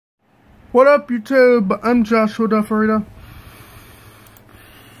What up, YouTube? I'm Joshua Dufferita.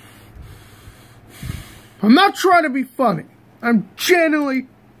 I'm not trying to be funny. I'm genuinely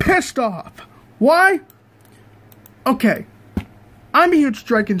pissed off. Why? Okay, I'm a huge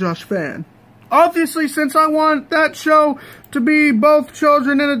Drake and Josh fan. Obviously, since I want that show to be both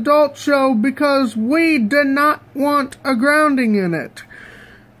children and adult show because we did not want a grounding in it.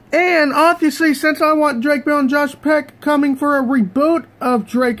 And obviously, since I want Drake Bell and Josh Peck coming for a reboot of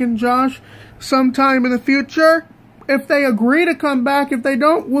Drake and Josh sometime in the future, if they agree to come back, if they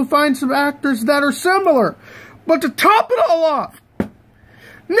don't, we'll find some actors that are similar. But to top it all off,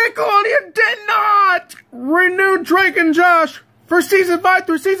 Nickelodeon did not renew Drake and Josh for Season 5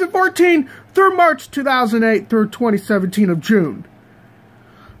 through Season 14 through March 2008 through 2017 of June.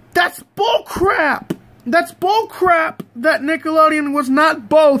 That's bullcrap! That's bullcrap that Nickelodeon was not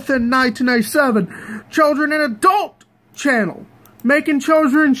both in 1997 children and adult channel, making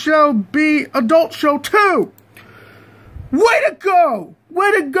children's show be adult show too. Way to go!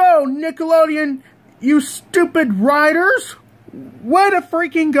 Way to go, Nickelodeon, you stupid writers! Way to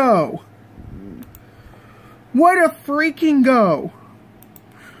freaking go! Way to freaking go!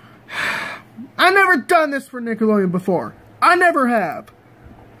 I've never done this for Nickelodeon before. I never have.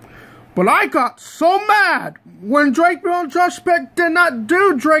 But I got so mad when Drake Bell and Josh Peck did not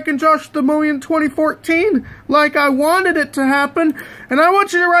do Drake and Josh the movie in 2014 like I wanted it to happen, and I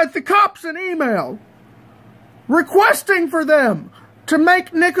want you to write the cops an email requesting for them to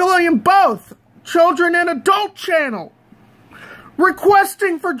make Nickelodeon both children and adult channel,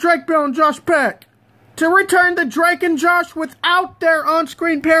 requesting for Drake Bell and Josh Peck to return the Drake and Josh without their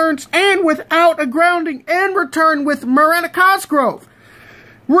on-screen parents and without a grounding, and return with Miranda Cosgrove,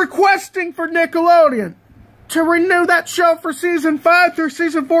 requesting for Nickelodeon to renew that show for Season 5 through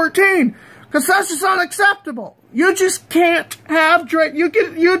Season 14, because that's just unacceptable. You just can't have Drake,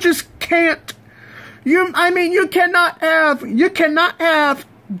 you just can't. You cannot have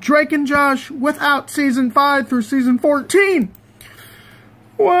Drake and Josh without Season 5 through Season 14.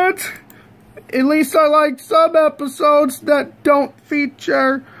 What? At least I like some episodes that don't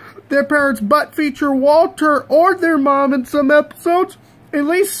feature their parents, but feature Walter or their mom in some episodes. At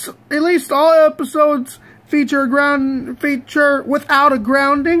least all episodes feature without a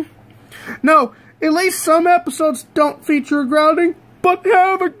grounding. No, at least some episodes don't feature a grounding, but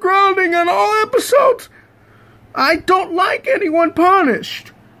have a grounding in all episodes. I don't like anyone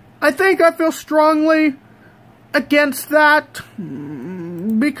punished. I think I feel strongly against that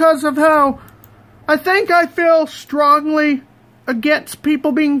because of how I feel strongly against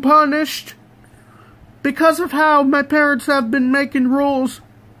people being punished because of how my parents have been making rules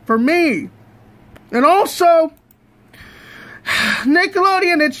for me. And also,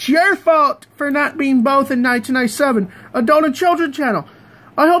 Nickelodeon, it's your fault for not being both in 1997 adult and children channel.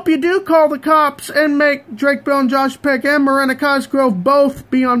 I hope you do call the cops and make Drake Bell and Josh Peck and Miranda Cosgrove both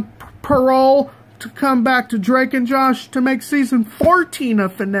be on parole to come back to Drake and Josh to make Season 14 a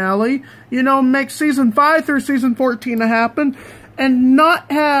finale. You know, make Season 5 through Season 14 to happen, and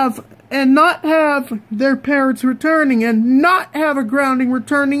not have their parents returning, and not have a grounding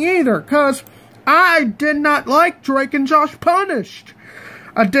returning either, because I did not like Drake and Josh Punished.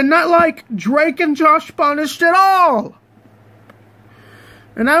 I did not like Drake and Josh Punished at all.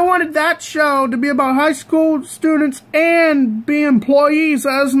 And I wanted that show to be about high school students and be employees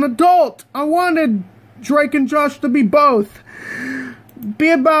as an adult. I wanted Drake and Josh to be both. Be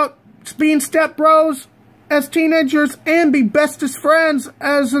about being step bros as teenagers and be bestest friends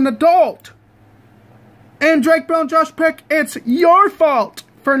as an adult. And Drake Bell and Josh Peck, it's your fault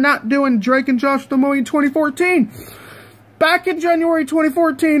for not doing Drake and Josh the movie in 2014. Back in January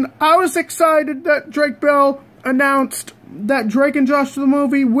 2014, I was excited that Drake Bell announced that Drake and Josh the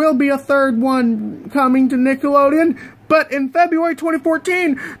movie will be a third one coming to Nickelodeon. But in February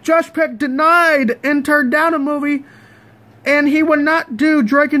 2014, Josh Peck denied and turned down a movie, and he would not do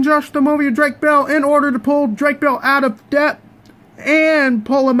Drake and Josh the movie with Drake Bell in order to pull Drake Bell out of debt and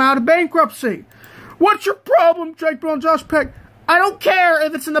pull him out of bankruptcy. What's your problem, Drake Bell and Josh Peck? I don't care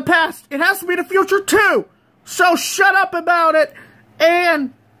if it's in the past. It has to be the future too. So shut up about it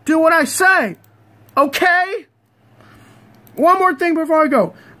and do what I say. Okay? One more thing before I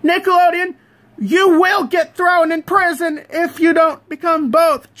go. Nickelodeon, you will get thrown in prison if you don't become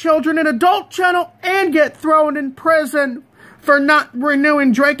both children and adult channel, and get thrown in prison for not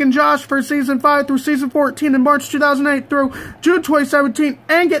renewing Drake and Josh for Season 5 through Season 14 in March 2008 through June 2017,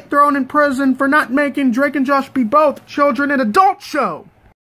 and get thrown in prison for not making Drake and Josh be both children and adult show.